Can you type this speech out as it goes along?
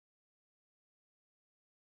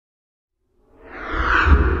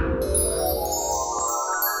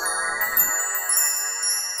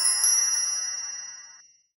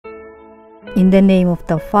In the name of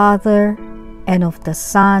the Father, and of the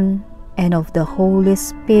Son, and of the Holy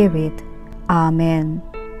Spirit. Amen.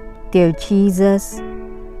 Dear Jesus,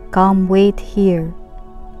 come wait here.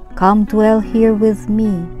 Come dwell here with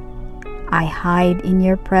me. I hide in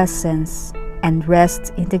your presence and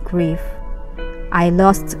rest in the grief. I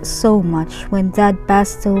lost so much when Dad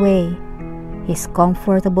passed away. His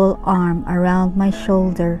comfortable arm around my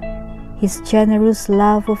shoulder, His generous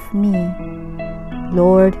love of me.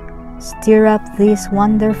 Lord, stir up these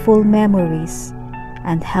wonderful memories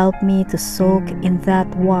and help me to soak in that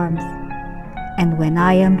warmth. And when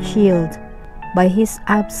I am chilled by His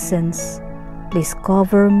absence, please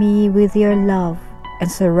cover me with your love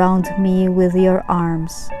and surround me with your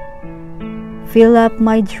arms. Fill up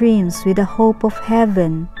my dreams with the hope of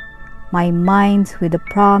heaven, my mind with the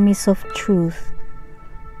promise of truth.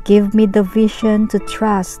 Give me the vision to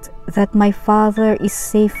trust that my Father is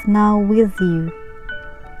safe now with you.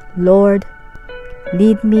 Lord,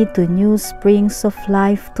 lead me to new springs of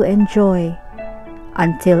life to enjoy,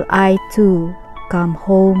 until I too come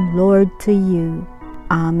home, Lord, to you.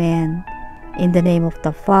 Amen. In the name of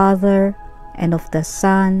the Father, and of the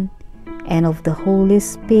Son, and of the Holy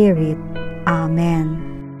Spirit.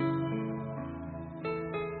 Amen.